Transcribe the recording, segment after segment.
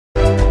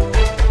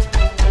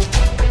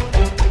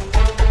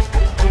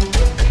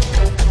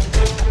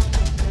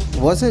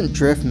Wasn't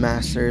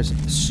Driftmaster's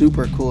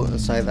super cool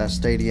inside that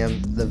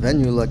stadium? The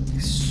venue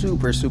looked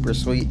super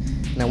sweet,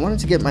 and I wanted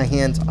to get my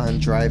hands on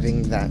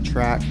driving that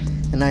track,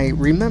 and I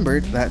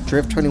remembered that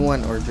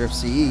Drift21 or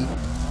DriftCE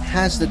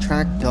has the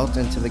track built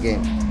into the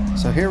game.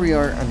 So here we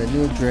are on the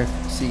new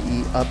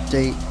DriftCE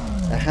update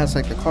that has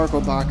like the cargo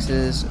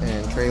boxes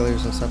and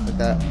trailers and stuff like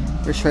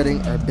that. We're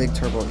shredding our big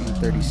turbo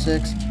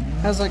E36,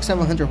 has like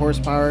 700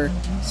 horsepower,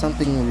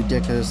 something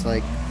ridiculous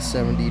like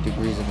 70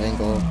 degrees of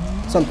angle,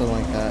 something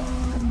like that.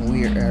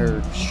 We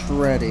are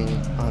shredding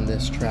on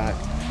this track.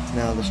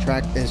 Now this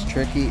track is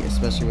tricky,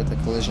 especially with the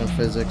collision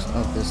physics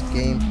of this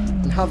game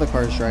and how the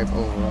cars drive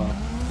overall,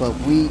 but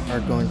we are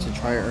going to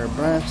try our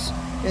best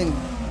and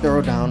throw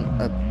down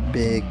a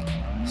big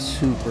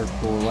super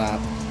cool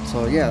lap.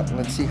 So yeah,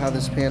 let's see how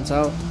this pans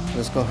out.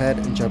 Let's go ahead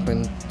and jump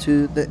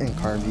into the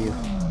in-car view.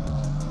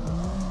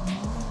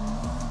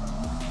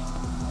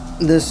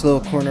 This little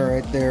corner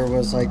right there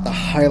was like the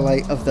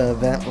highlight of the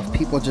event, with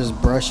people just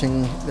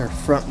brushing their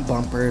front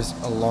bumpers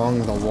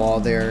along the wall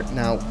there.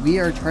 Now we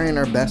are trying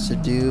our best to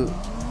do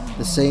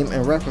the same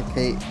and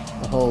replicate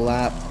the whole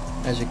lap.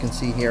 As you can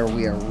see here,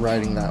 we are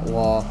riding that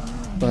wall,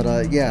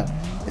 but yeah,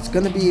 it's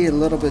going to be a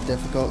little bit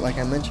difficult. Like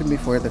I mentioned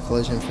before, the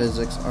collision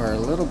physics are a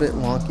little bit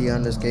wonky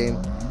on this game,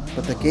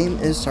 but the game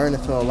is starting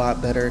to feel a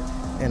lot better,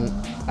 and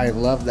I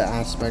love the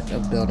aspect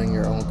of building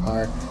your own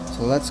car.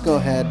 So let's go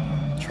ahead,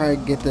 try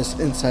to get this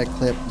inside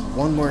clip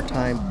one more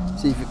time,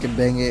 see if we can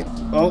bang it.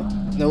 Oh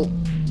no,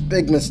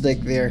 big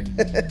mistake there.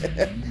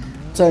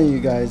 I'm telling you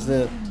guys,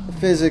 the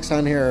physics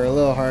on here are a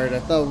little hard. I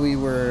thought we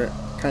were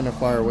kind of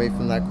far away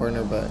from that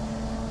corner, but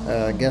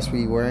I guess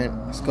we weren't.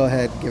 Let's go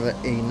ahead, give it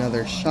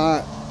another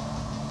shot.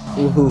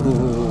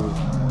 Ooh,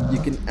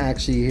 you can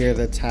actually hear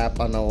the tap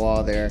on the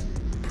wall there.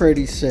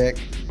 Pretty sick.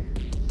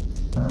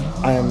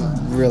 I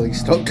am really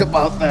stoked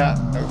about that.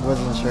 I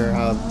wasn't sure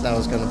how that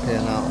was going to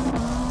pan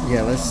out.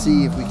 Yeah, let's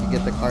see if we can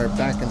get the car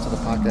back into the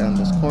pocket on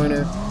this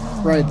corner,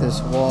 ride this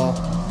wall,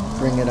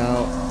 bring it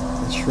out,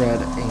 and shred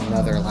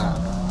another lap.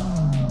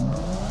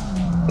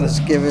 Let's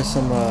give it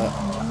some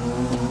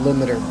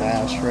limiter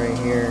bash right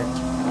here.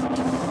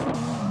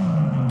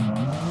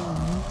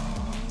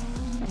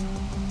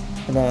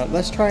 And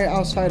let's try it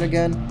outside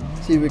again,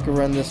 see if we can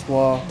run this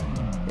wall.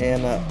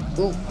 And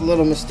oh,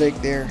 little mistake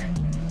there.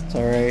 It's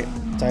alright.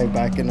 Dive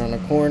back in on the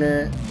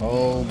corner.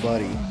 Oh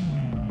buddy.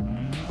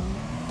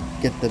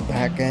 Get the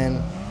back end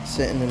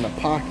sitting in the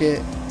pocket.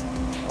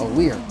 Oh,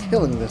 we are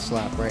killing this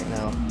lap right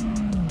now.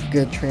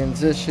 Good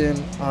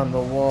transition on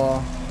the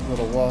wall.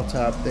 Little wall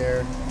top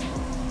there.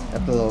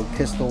 Got the little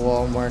kiss the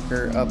wall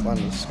marker up on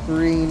the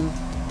screen.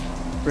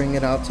 Bring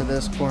it out to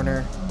this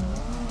corner.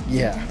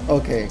 Yeah,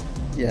 okay.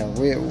 Yeah,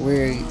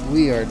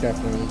 we are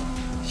definitely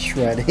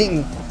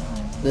shredding.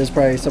 This is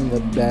probably some of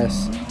the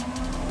best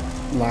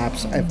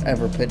laps I've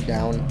ever put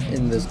down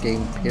in this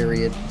game,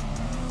 period.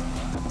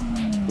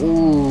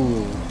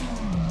 Ooh,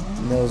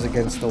 nose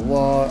against the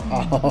wall.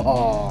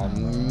 Oh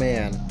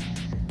man,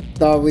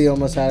 thought we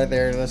almost had it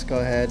there. Let's go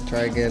ahead,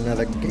 try to get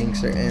another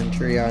gangster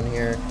entry on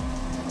here.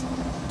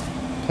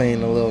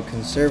 Playing a little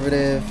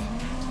conservative.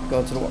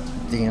 Go to the wall.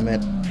 Damn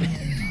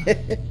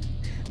it.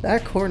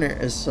 That corner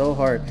is so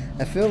hard.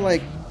 I feel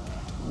like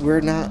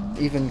we're not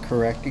even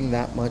correcting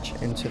that much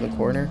into the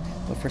corner,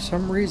 but for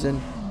some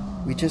reason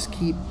we just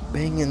keep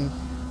banging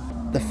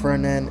the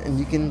front end, and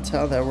you can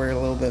tell that we're a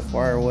little bit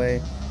far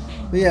away.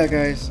 But yeah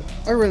guys,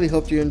 I really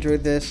hope you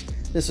enjoyed this.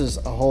 This is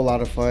a whole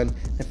lot of fun.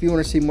 If you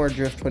want to see more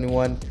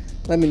Drift21,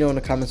 let me know in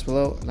the comments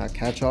below, and I'll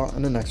catch y'all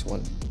on the next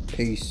one.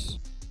 Peace.